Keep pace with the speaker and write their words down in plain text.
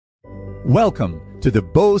Welcome to the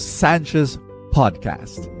Bo Sanchez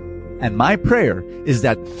podcast. And my prayer is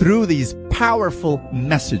that through these powerful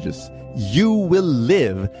messages, you will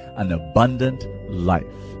live an abundant life.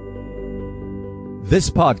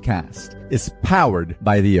 This podcast is powered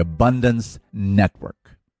by the Abundance Network.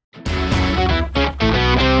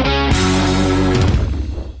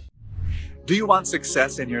 Do you want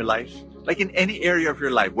success in your life? Like in any area of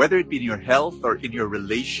your life, whether it be in your health or in your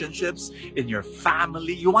relationships, in your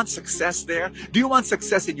family, you want success there? Do you want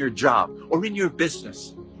success in your job or in your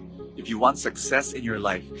business? If you want success in your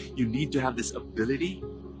life, you need to have this ability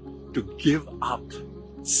to give up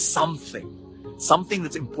something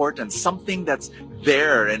that's important, something that's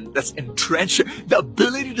there and that's entrenched. The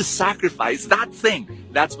ability to sacrifice that thing,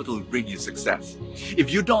 that's what will bring you success.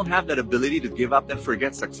 If you don't have that ability to give up, then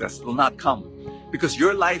forget success. It will not come. Because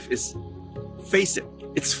your life is, face it,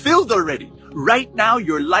 it's filled already. Right now,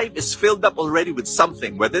 your life is filled up already with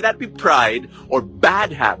something, whether that be pride or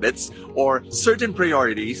bad habits or certain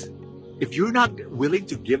priorities. If you're not willing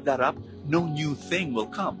to give that up, no new thing will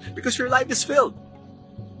come because your life is filled.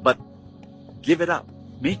 But give it up.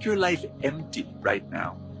 Make your life empty right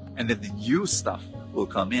now. And then the new stuff will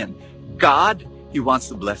come in. God, He wants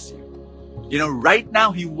to bless you. You know, right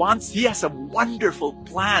now, He has a wonderful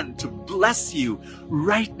plan to bless you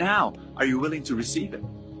right now. Are you willing to receive it?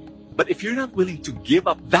 But if you're not willing to give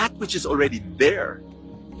up that which is already there,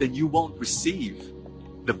 then you won't receive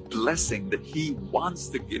the blessing that He wants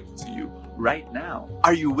to give to you right now.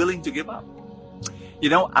 Are you willing to give up? You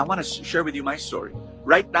know, I want to share with you my story.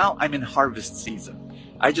 Right now, I'm in harvest season.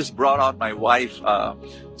 I just brought out my wife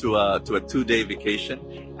to a 2-day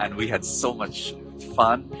vacation, and we had so much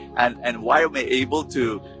fun. And why am I able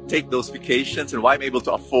to take those vacations and why I'm able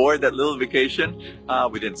to afford that little vacation?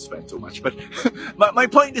 We didn't spend too much. But my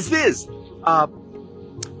point is this.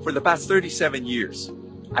 For the past 37 years,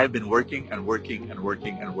 I've been working.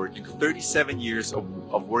 37 years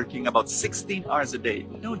of working about 16 hours a day.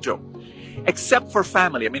 No joke. Except for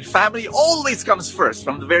family. I mean, family always comes first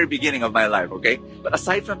from the very beginning of my life, okay? But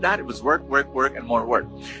aside from that, it was work, and more work.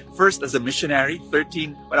 First, as a missionary,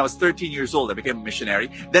 when I was 13 years old, I became a missionary.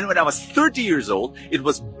 Then when I was 30 years old, it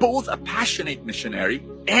was both a passionate missionary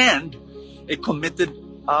and a committed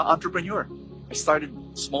entrepreneur. I started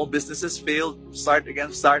small businesses, failed, start.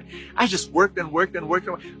 I just worked.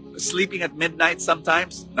 Sleeping at midnight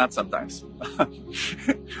sometimes, not sometimes,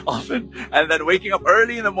 often. And then waking up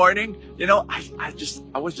early in the morning, you know, I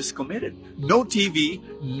was just committed. No TV,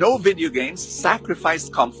 no video games,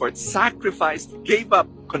 sacrificed comfort, gave up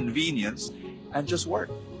convenience, and just work.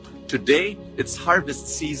 Today, it's harvest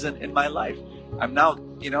season in my life. I'm now,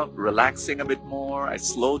 you know, relaxing a bit more. I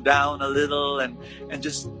slow down a little and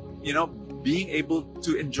just, you know, being able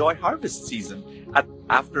to enjoy harvest season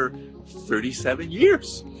after 37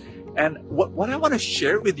 years. And what I want to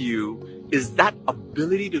share with you is that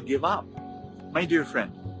ability to give up. My dear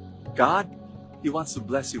friend, God, He wants to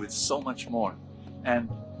bless you with so much more. And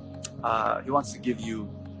He wants to give you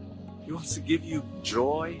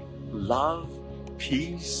joy, love,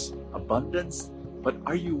 peace, abundance. But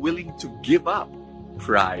are you willing to give up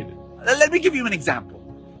pride? Let me give you an example.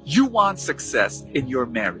 You want success in your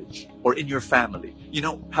marriage or in your family. You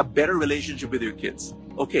know, have better relationship with your kids.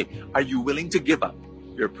 Okay, are you willing to give up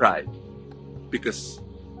your pride? Because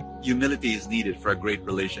humility is needed for a great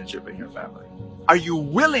relationship in your family. Are you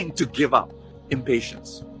willing to give up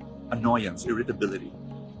impatience, annoyance, irritability,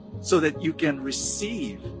 so that you can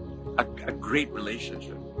receive a great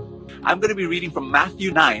relationship? I'm going to be reading from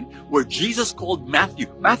Matthew 9, where Jesus called Matthew.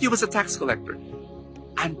 Matthew was a tax collector.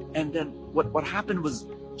 And then what happened was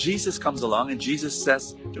Jesus comes along and Jesus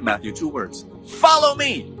says to Matthew 2 words, "Follow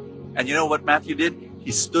me." And you know what Matthew did?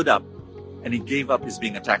 He stood up and he gave up his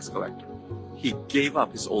being a tax collector. He gave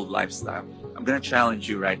up his old lifestyle. I'm going to challenge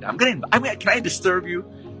you right now. Can I disturb you?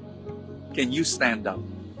 Can you stand up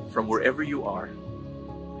from wherever you are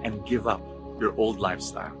and give up your old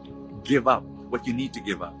lifestyle? Give up what you need to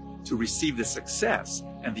give up to receive the success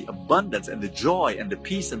and the abundance and the joy and the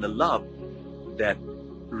peace and the love that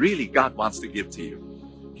really God wants to give to you.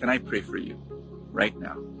 Can I pray for you right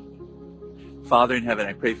now? Father in heaven,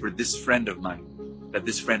 I pray for this friend of mine, that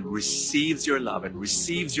this friend receives your love and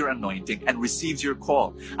receives your anointing and receives your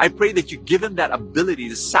call. I pray that you give him that ability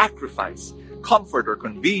to sacrifice comfort or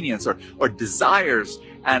convenience or desires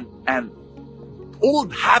and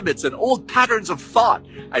old habits and old patterns of thought.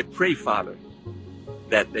 I pray, Father,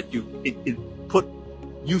 that you put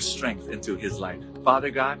new strength into his life. Father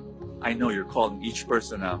God, I know you're calling each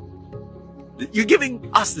person out. You're giving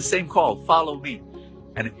us the same call, follow me.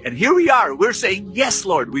 And here we are, we're saying, yes,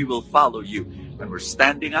 Lord, we will follow you. And we're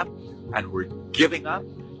standing up and we're giving up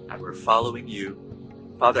and we're following you.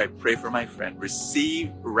 Father, I pray for my friend.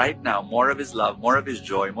 Receive right now more of his love, more of his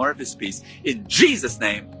joy, more of his peace. In Jesus'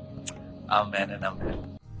 name, amen and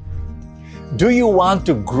amen. Do you want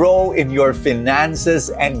to grow in your finances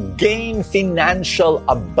and gain financial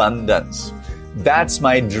abundance? That's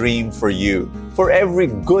my dream for you. For every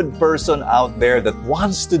good person out there that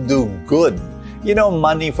wants to do good. You know,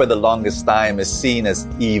 money for the longest time is seen as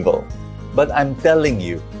evil. But I'm telling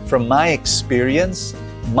you, from my experience,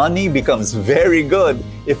 money becomes very good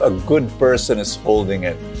if a good person is holding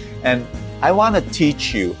it. And I want to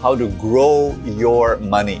teach you how to grow your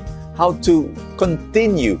money, how to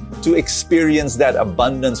continue to experience that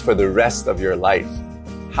abundance for the rest of your life.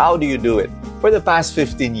 How do you do it? For the past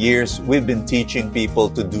 15 years, we've been teaching people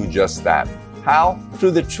to do just that. How?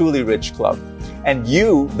 Through the Truly Rich Club. And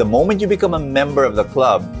you, the moment you become a member of the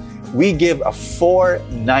club, we give a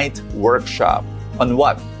 4-night workshop on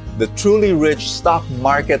what? The Truly Rich Stock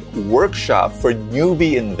Market Workshop for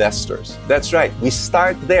newbie investors. That's right. We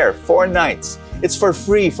start there, 4 nights. It's for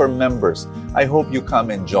free for members. I hope you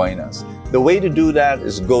come and join us. The way to do that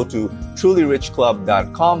is go to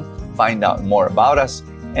trulyrichclub.com, find out more about us,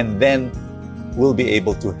 and then we'll be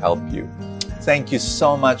able to help you. Thank you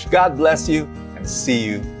so much. God bless you, and see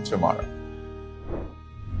you tomorrow.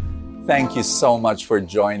 Thank you so much for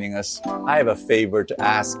joining us. I have a favor to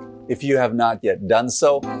ask. If you have not yet done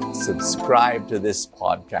so, subscribe to this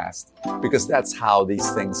podcast, because that's how these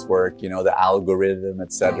things work, you know, the algorithm,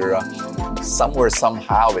 etc. Somewhere,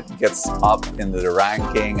 somehow it gets up in the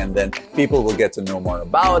ranking, and then people will get to know more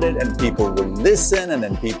about it, and people will listen, and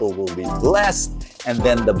then people will be blessed, and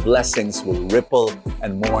then the blessings will ripple,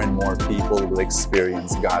 and more people will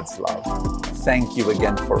experience God's love. Thank you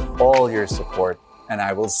again for all your support, and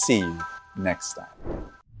I will see you next time.